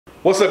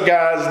What's up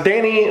guys,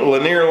 Danny,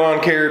 Lanier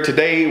Lawn Care.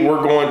 Today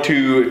we're going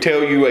to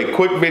tell you a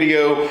quick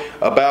video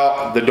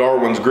about the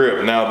Darwin's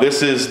grip. Now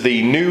this is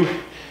the new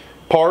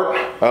part.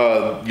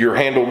 Your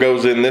handle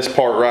goes in this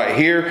part right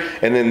here,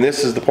 and then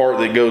this is the part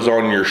that goes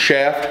on your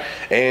shaft.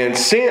 And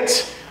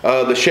since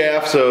the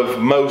shafts of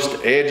most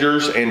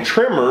edgers and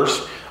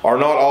trimmers are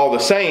not all the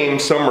same,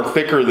 some are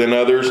thicker than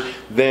others,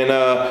 then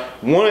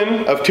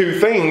one of two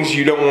things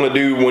you don't want to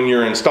do when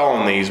you're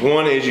installing these.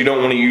 One is you don't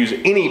want to use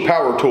any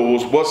power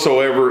tools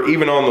whatsoever,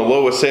 even on the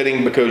lowest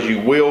setting, because you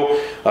will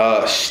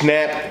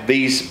snap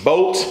these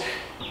bolts.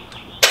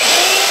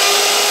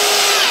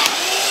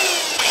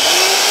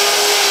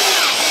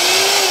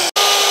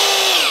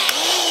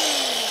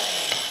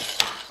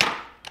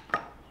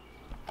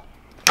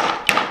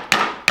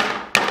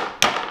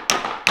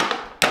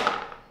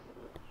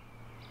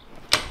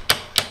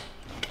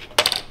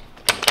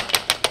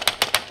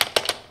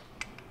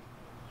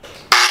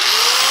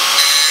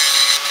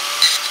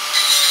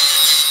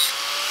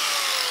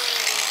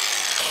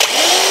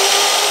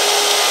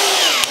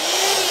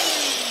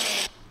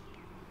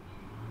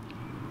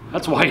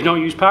 That's why you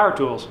don't use power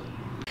tools.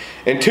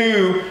 And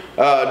two,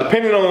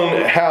 depending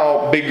on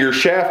how big your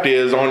shaft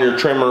is on your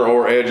trimmer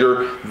or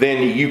edger,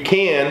 then you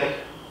can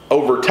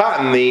over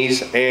tighten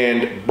these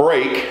and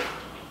break.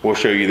 We'll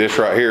show you this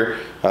right here.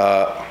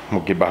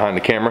 We'll get behind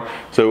the camera.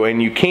 So,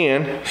 and you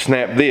can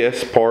snap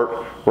this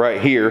part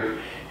right here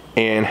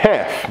in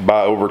half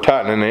by over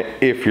tightening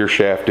it if your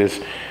shaft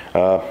is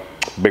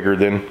bigger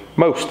than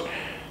most.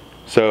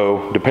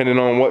 So depending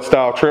on what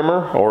style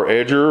trimmer or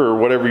edger or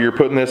whatever you're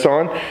putting this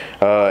on,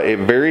 it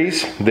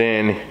varies,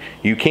 then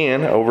you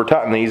can over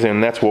tighten these,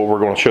 and that's what we're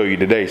going to show you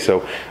today.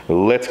 So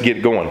let's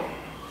get going.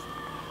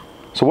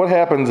 So what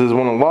happens is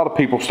when a lot of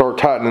people start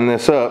tightening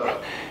this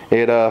up,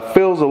 it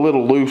feels a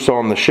little loose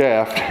on the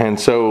shaft, and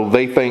so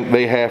they think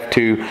they have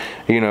to,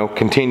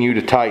 continue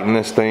to tighten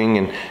this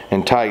thing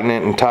and tighten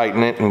it and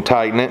tighten it and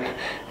tighten it.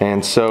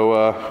 And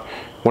so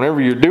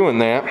whenever you're doing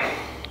that,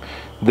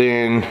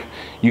 then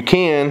you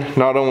can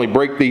not only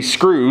break these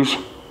screws,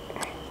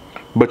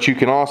 but you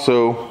can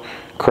also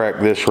crack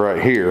this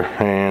right here,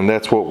 and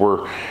that's what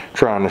we're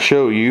trying to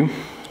show you.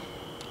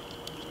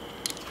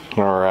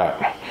 All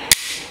right,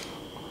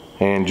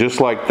 and just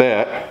like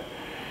that,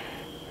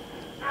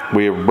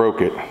 we have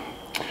broke it.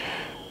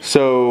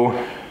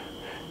 So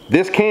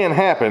this can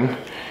happen,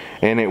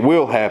 and it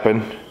will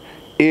happen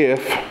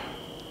if,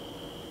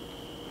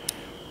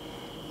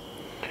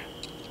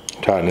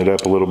 tighten it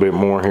up a little bit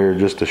more here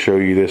just to show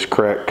you this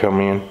crack come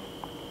in.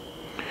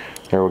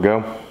 There we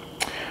go.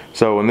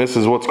 So, and this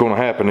is what's going to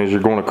happen is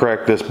you're going to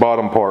crack this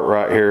bottom part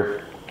right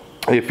here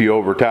if you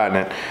over tighten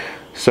it.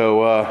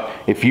 So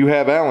if you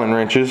have Allen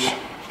wrenches,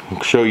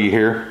 I'll show you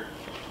here.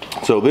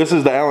 So this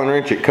is the Allen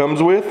wrench it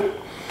comes with,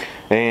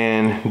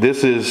 and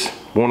this is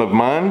one of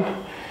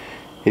mine.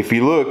 If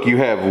you look, you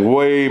have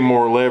way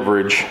more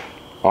leverage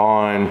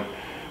on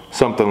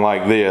something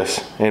like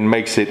this, and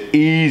makes it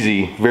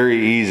easy, very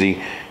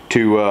easy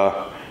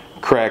to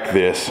crack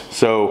this.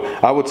 So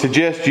I would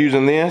suggest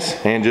using this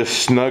and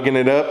just snugging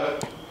it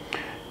up,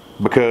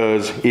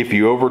 because if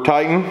you over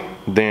tighten,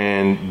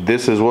 then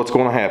this is what's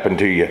going to happen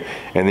to you,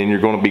 and then you're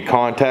going to be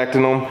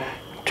contacting them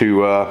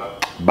to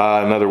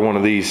buy another one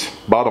of these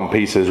bottom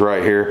pieces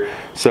right here.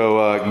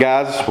 So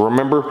guys,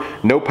 remember,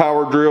 no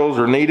power drills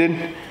are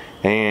needed,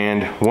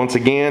 and once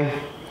again,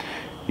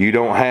 you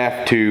don't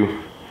have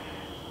to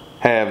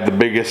have the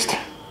biggest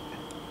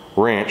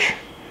wrench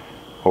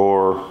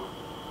or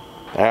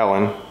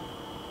Allen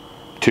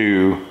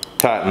to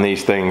tighten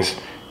these things.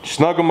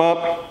 Snug them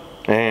up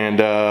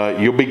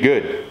and you'll be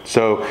good.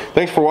 So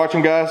thanks for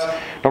watching guys.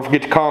 Don't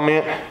forget to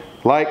comment,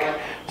 like,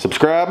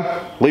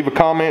 subscribe, leave a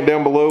comment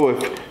down below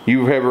if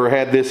you've ever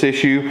had this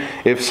issue.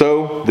 If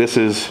so, this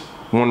is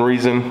one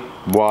reason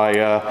why.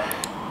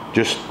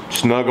 Just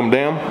snug them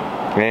down,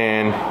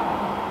 and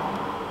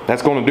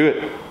that's going to do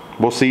it.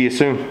 We'll see you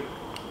soon.